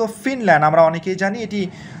 বলুন তো। ফিনল্যান্ড। আমরা অনেকেই জানি এটি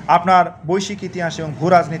আপনার বৈশ্বিক ইতিহাস এবং ভূ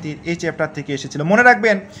রাজনীতির এই চ্যাপ্টার থেকে এসেছিল। মনে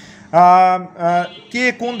রাখবেন কে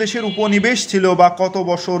কোন দেশের উপনিবেশ ছিল বা কত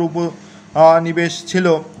বছর উপনিবেশ ছিল,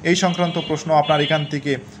 এই সংক্রান্ত প্রশ্ন আপনার এখান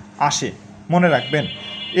থেকে আসে, মনে রাখবেন।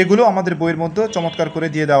 এগুলো আমাদের বইয়ের মধ্যে চমৎকার করে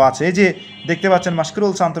দিয়ে দেওয়া আছে। এই যে দেখতে পাচ্ছেন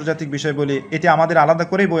মাস্কুরুলস আন্তর্জাতিক বিষয় বলি, এটি আমাদের আলাদা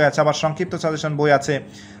করেই বই আছে। আবার সংক্ষিপ্ত সাজেশন বই আছে,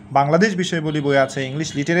 বাংলাদেশ বিষয় বলি বই আছে, ইংলিশ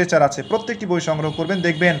লিটারেচার আছে। প্রত্যেকটি বই সংগ্রহ করবেন,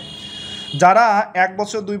 দেখবেন যারা 1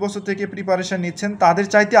 বছর 2 বছর থেকে প্রিপারেশন নিচ্ছেন তাদের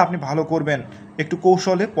চাইতে আপনি ভালো করবেন একটু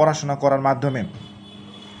কৌশলে পড়াশোনা করার মাধ্যমে।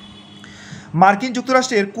 মার্কিন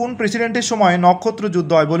যুক্তরাষ্ট্রের কোন প্রেসিডেন্টের সময় নক্ষত্র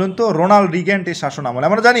যুদ্ধ হয়? বলুন তো। রোনাল্ড রিগ্যানের শাসন আমলে।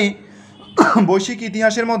 আমরা জানি বৈশ্বিক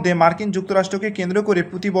ইতিহাসের মধ্যে মার্কিন যুক্তরাষ্ট্রকে কেন্দ্র করে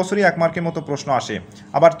প্রতি বছরই 1 মার্কের মতো প্রশ্ন আসে,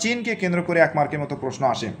 আবার চীনকে কেন্দ্র করে 1 মার্কের মতো প্রশ্ন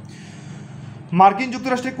আসে। মার্কিন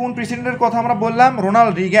যুক্তরাষ্ট্রের কোন প্রেসিডেন্টের কথা আমরা বললাম?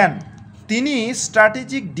 Ronald Regan. তিনি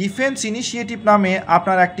স্ট্র্যাটেজিক ডিফেন্স ইনিশিয়েটিভ নামে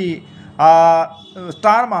আপনার একটি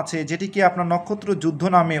টার্ম আছে, যেটিকে আপনার নক্ষত্র যুদ্ধ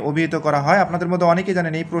নামে অভিহিত করা হয়। আপনাদের মধ্যে অনেকে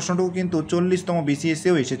জানেন এই প্রশ্নটুকু কিন্তু 40তম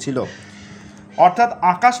BCS-এও এসেছিল। অর্থাৎ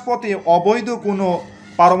আকাশপথে অবৈধ কোনো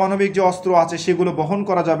পারমাণবিক যে অস্ত্র আছে সেগুলো বহন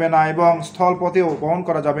করা যাবে না এবং স্থলপথেও বহন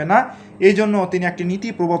করা যাবে না। এই জন্য তিনি একটি নীতি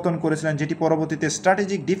প্রবর্তন করেছিলেন, যেটি পরবর্তীতে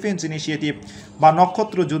স্ট্র্যাটেজিক ডিফেন্স ইনিশিয়েটিভ বা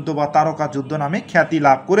নক্ষত্র যুদ্ধ বা তারকা যুদ্ধ নামে খ্যাতি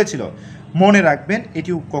লাভ করেছিল। মনে রাখবেন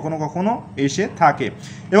এটিও কখনো কখনো এসে থাকে।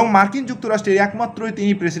 এবং মার্কিন যুক্তরাষ্ট্রের একমাত্রই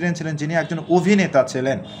তিনি প্রেসিডেন্ট ছিলেন যিনি একজন অভিনেতা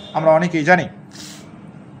ছিলেন, আমরা অনেকেই জানি।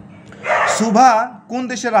 সুভা কোন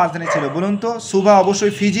দেশের রাজধানী ছিল? বলুন তো। সুভা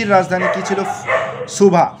অবশ্যই ফিজির রাজধানী কি ছিল?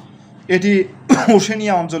 সুভা। এটি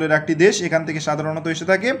ওশেনিয়া অঞ্চলের একটি দেশ, এখান থেকে সাধারণত এসে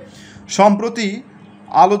থাকে। সম্প্রতি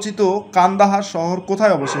আলোচিত কান্দাহার শহর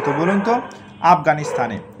কোথায় অবস্থিত? বলুন তো।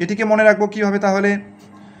 আফগানিস্তানে। এটিকে মনে রাখবো কীভাবে তাহলে?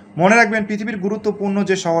 মনে রাখবেন পৃথিবীর গুরুত্বপূর্ণ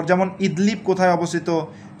যে শহর, যেমন ইদলিব কোথায় অবস্থিত,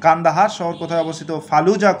 কান্দাহার শহর কোথায় অবস্থিত,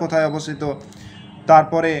 ফালুজা কোথায় অবস্থিত,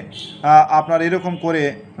 তারপরে আপনার এরকম করে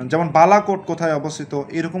যেমন বালাকোট কোথায় অবস্থিত,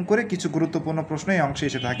 এরকম করে কিছু গুরুত্বপূর্ণ প্রশ্ন এই অংশে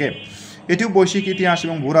এসে থাকে। এটিও বৈশ্বিক ইতিহাস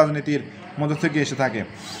এবং ভূরাজনীতির মধ্য থেকে এসে থাকে।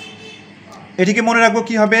 এটিকে মনে রাখবো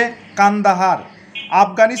কী হবে, কান্দাহার।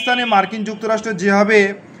 আফগানিস্তানে মার্কিন যুক্তরাষ্ট্র যেভাবে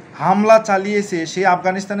হামলা চালিয়েছে, সেই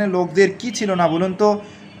আফগানিস্তানের লোকদের কি ছিল না বলুন তো,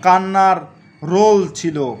 কান্নার রোল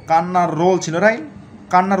ছিল, রাইট,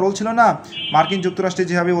 কান্নার রোল ছিল না। মার্কিন যুক্তরাষ্ট্রে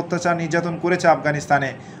যেভাবে অত্যাচার নির্যাতন করেছে আফগানিস্তানে,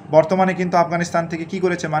 বর্তমানে কিন্তু আফগানিস্তান থেকে কি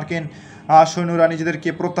করেছে, মার্কিন সৈন্যরা নিজেদেরকে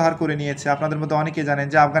প্রত্যাহার করে নিয়েছে। আপনাদের মধ্যে অনেকে জানেন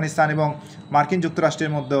যে আফগানিস্তান এবং মার্কিন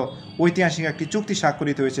যুক্তরাষ্ট্রের মধ্যে ঐতিহাসিক একটি চুক্তি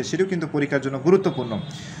স্বাক্ষরিত হয়েছে, সেটিও কিন্তু পরীক্ষার জন্য গুরুত্বপূর্ণ।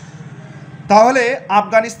 তাহলে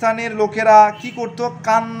আফগানিস্তানের লোকেরা কি করত,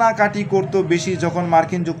 কান্নাকাটি করত বেশি, যখন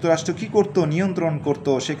মার্কিন যুক্তরাষ্ট্র কি করত, নিয়ন্ত্রণ করত,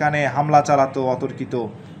 সেখানে হামলা চালাতো অতর্কিত।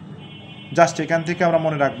 জাস্ট এখান থেকে আমরা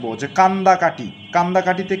মনে রাখবো যে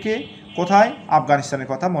কান্দাকাটি থেকে কোথায়, আফগানিস্তানের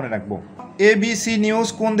কথা মনে রাখবো। এবিসি নিউজ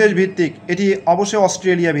কোন দেশ ভিত্তিক, এটি অবশ্যই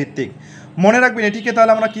অস্ট্রেলিয়া ভিত্তিক। মনে রাখবেন এটিকে,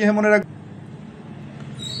 তাহলে আমরা কীভাবে মনে রাখব,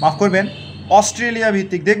 মাফ করবেন, অস্ট্রেলিয়া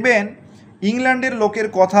ভিত্তিক। দেখবেন ইংল্যান্ডের লোকের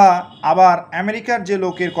কথা আবার আমেরিকার যে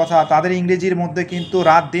লোকের কথা, তাদের ইংরেজির মধ্যে কিন্তু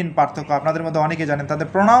রাত দিন পার্থক্য। আপনাদের মধ্যে অনেকে জানেন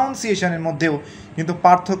তাদের প্রোনাউন্সিয়েশনের মধ্যেও কিন্তু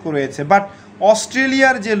পার্থক্য রয়েছে। বাট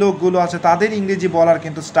অস্ট্রেলিয়ার যে লোকগুলো আছে তাদের ইংরেজি বলার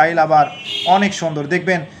কিন্তু স্টাইল আবার অনেক সুন্দর।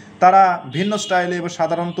 দেখবেন তারা ভিন্ন স্টাইলে এবং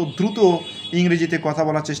সাধারণত দ্রুত ইংরেজিতে কথা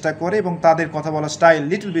বলার চেষ্টা করে এবং তাদের কথা বলার স্টাইল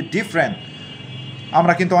লিটল বিট ডিফারেন্ট,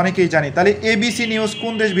 আমরা কিন্তু অনেকেই জানি। তাহলে এবিসি নিউজ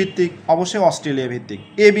কোন দেশ ভিত্তিক, অবশ্যই অস্ট্রেলিয়া ভিত্তিক।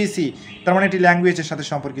 এবিসি তার মানে এটি ল্যাঙ্গুয়েজের সাথে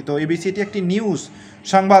সম্পর্কিত। এবিসি এটি একটি নিউজ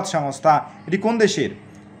সংবাদ সংস্থা, এটি কোন দেশের,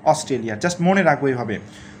 অস্ট্রেলিয়া। জাস্ট মনে রাখবো এইভাবে।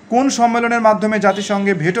 কোন সম্মেলনের মাধ্যমে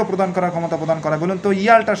জাতিসংঘে ভেটো প্রদান করার ক্ষমতা প্রদান করা বলুন তো,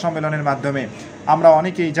 ইয়াল্টা সম্মেলনের মাধ্যমে। আমরা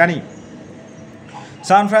অনেকেই জানি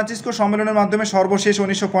সান ফ্রান্সিসকো সম্মেলনের মাধ্যমে সর্বশেষ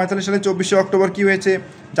 1945 সালে 24শে অক্টোবর কী হয়েছে,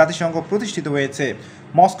 জাতিসংঘ প্রতিষ্ঠিত হয়েছে।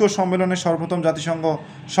 মস্কো সম্মেলনে সর্বপ্রথম জাতিসংঘ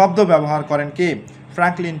শব্দ ব্যবহার করেন কে,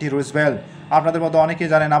 ফ্র্যাঙ্কলিন ডি রুজভেল্ট। আপনাদের মধ্যে অনেকেই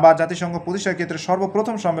জানেন। আবার জাতিসংঘ প্রতিষ্ঠার ক্ষেত্রে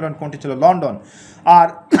সর্বপ্রথম সম্মেলন কোনটি ছিল, লন্ডন। আর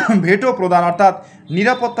ভেটো প্রদান অর্থাৎ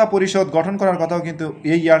নিরাপত্তা পরিষদ গঠন করার কথাও কিন্তু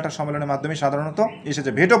এই ইয়াল্টা সম্মেলনের মাধ্যমে সাধারণত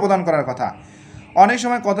এসেছে, ভেটো প্রদান করার কথা। অনেক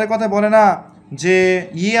সময় কথায় কথায় বলে না যে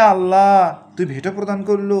ইয়া আল্লাহ তুই ভেটো প্রদান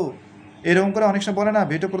করলো, এরকম করে অনেক সময় বলে না,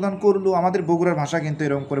 ভেটো প্রদান করলো। আমাদের বগুড়ার ভাষা কিন্তু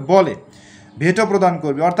এরকম করে বলে, ভেটো প্রদান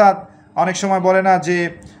করবে। অর্থাৎ অনেক সময় বলে না যে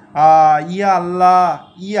ইয়া আল্লাহ,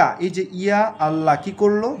 ইয়া, এই যে ইয়া আল্লাহ কি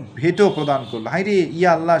করলো, ভেটো প্রদান করলো। হাই রে,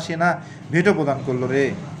 ইয়া আল্লাহ সে না ভেটো প্রদান করলো রে,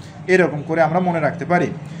 এরকম করে আমরা মনে রাখতে পারি।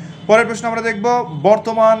 পরের প্রশ্ন আমরা দেখব,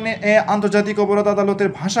 বর্তমানে আন্তর্জাতিক অপরাধ আদালতের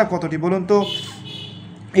ভাষা কতটি বলুন তো।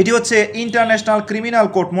 এটি হচ্ছে ইন্টারন্যাশনাল ক্রিমিনাল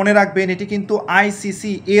কোর্ট। মনে রাখবেন এটি কিন্তু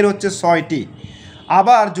আইসিসি, এর হচ্ছে 6টি।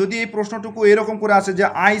 আবার যদি এই প্রশ্নটুকু এরকম করে আসে যে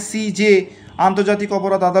আইসিজে আন্তর্জাতিক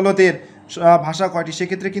অপরাধ আদালতের ভাষা কয়টি,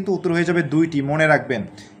 সেক্ষেত্রে কিন্তু উত্তর হয়ে যাবে 2টি। মনে রাখবেন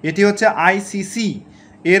এটি হচ্ছে আইসিসি,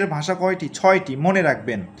 এর ভাষা কয়টি, 6টি। মনে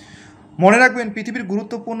রাখবেন পৃথিবীর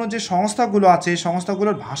গুরুত্বপূর্ণ যে সংস্থাগুলো আছে, এই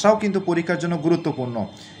সংস্থাগুলোর ভাষাও কিন্তু পরীক্ষার জন্য গুরুত্বপূর্ণ,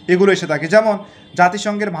 এগুলো এসে থাকে। যেমন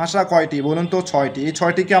জাতিসংঘের ভাষা কয়টি বলুন তো, 6টি। এই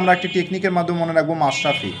 6টিকে আমরা একটি টেকনিকের মাধ্যমে মনে রাখবো,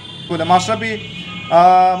 মাশরাফি বলে।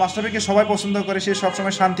 মাশরাফিকে সবাই পছন্দ করে, সে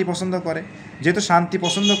সবসময় শান্তি পছন্দ করে। যেহেতু শান্তি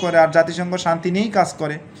পছন্দ করে আর জাতিসংঘ শান্তি নিয়েই কাজ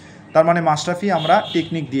করে, তার মানে মাশরাফি আমরা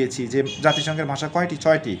টেকনিক দিয়েছি যে জাতিসংঘের ভাষা কয়টি,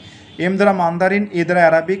 6টি। এম দ্বারা মান্দারিন, এ দ্বারা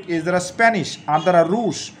অ্যারাবিক, এ দ্বারা স্প্যানিশ, আর দ্বারা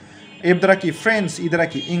রুশ, এর দ্বারা কি ফ্রেঞ্চ, ই দ্বারা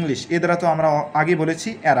কি ইংলিশ, এ দ্বারা তো আমরা আগে বলেছি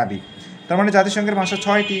অ্যারাবিক। তার মানে জাতিসংঘের ভাষা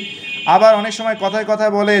 6টি। আবার অনেক সময় কথায়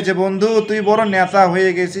কথায় বলে যে বন্ধু তুই বড় নেতা হয়ে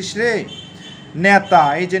গেছিস রে, নেতা,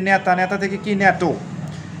 এই যে নেতা, নেতা থেকে কি ন্যাটো,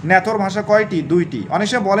 ন্যাটোর ভাষা কয়টি, 2টি। অনেক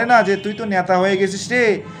সময় বলে না যে তুই তো নেতা হয়ে গেছিস রে,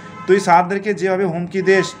 তুই স্যারদেরকে যেভাবে হুমকি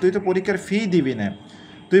দেস, তুই তো পরীক্ষার ফি দিবি না,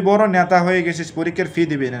 তুই বড় নেতা হয়ে গেছিস, পরীক্ষার ফি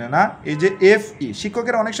দিবি না। এই যে FE,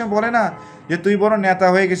 শিক্ষকেরা অনেক সময় বলে না যে তুই বড় নেতা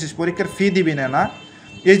হয়ে গেছিস, পরীক্ষার ফি দিবি না।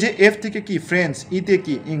 এই যে F থেকে কি ফ্রেঞ্চ, ইতে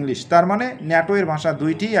কি ইংলিশ। তার মানে ন্যাটো এর ভাষা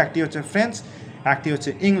 2টি, একটি হচ্ছে ফ্রেঞ্চ, একটি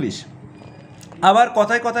হচ্ছে ইংলিশ। আবার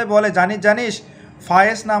কথায় কথায় বলে জানিস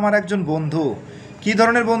ফায়েজ না আমার একজন বন্ধু। কী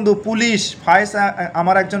ধরনের বন্ধু, পুলিশ। ফায়েজ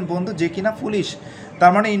আমার একজন বন্ধু যে কিনা পুলিশ।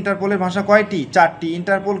 তার মানে ইন্টারপোলের ভাষা কয়টি, 4টি।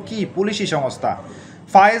 ইন্টারপোল কি, পুলিশি সংস্থা।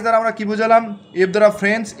 ফায়েজ দ্বারা আমরা কি বুঝালাম, এফ দ্বারা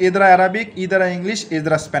ফ্রেঞ্চ, এ দ্বারা অ্যারাবিক, ই দ্বারা ইংলিশ, এ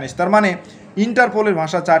দ্বারা স্প্যানিশ। তার মানে ইন্টারপোলের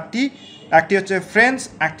ভাষা 4টি, একটি হচ্ছে ফ্রেঞ্চ,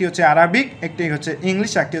 একটি হচ্ছে অ্যারাবিক, একটি হচ্ছে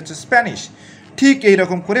ইংলিশ, একটি হচ্ছে স্প্যানিশ। ঠিক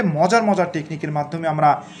এইরকম করে মজার টেকনিকের মাধ্যমে আমরা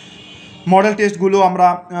মডেল টেস্টগুলো আমরা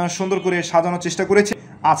সুন্দর করে সাজানোর চেষ্টা করেছি।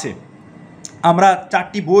 আমরা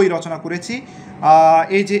 4টি বই রচনা করেছি।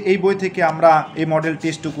 এই যে এই বই থেকে আমরা এই মডেল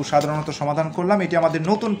টেস্টটুকু সাধারণত সমাধান করলাম। এটি আমাদের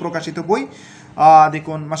নতুন প্রকাশিত বই।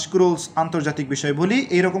 দেখুন মাস্কুরুলস আন্তর্জাতিক বিষয় বলি,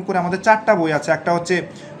 এইরকম করে আমাদের 4টা বই আছে। একটা হচ্ছে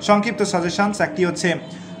সংক্ষিপ্ত সাজেশনস, একটি হচ্ছে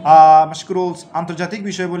মাশকুরুলস আন্তর্জাতিক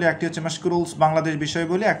বিষয়বলি, একটি হচ্ছে মাশকুরুলস বাংলাদেশ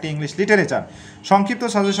বিষয়বলি, একটি ইংলিশ লিটারেচার। সংক্ষিপ্ত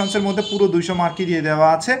সাজেশনসের মধ্যে পুরো 200 মার্কই দিয়ে দেওয়া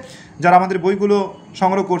আছে। যারা আমাদের বইগুলো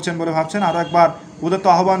সংগ্রহ করছেন বলে ভাবছেন, আরও একবার উদাত্ত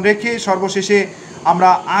আহ্বান রেখে সর্বশেষে আমরা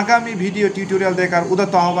আগামী ভিডিও টিউটোরিয়াল দেখার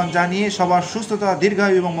উদাত্ত আহ্বান জানিয়ে সবার সুস্থতা,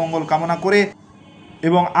 দীর্ঘায়ু এবং মঙ্গল কামনা করে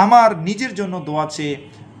এবং আমার নিজের জন্য দোয়া চেয়ে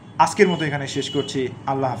আজকের মতো এখানে শেষ করছি।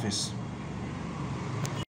 আল্লাহ হাফেজ।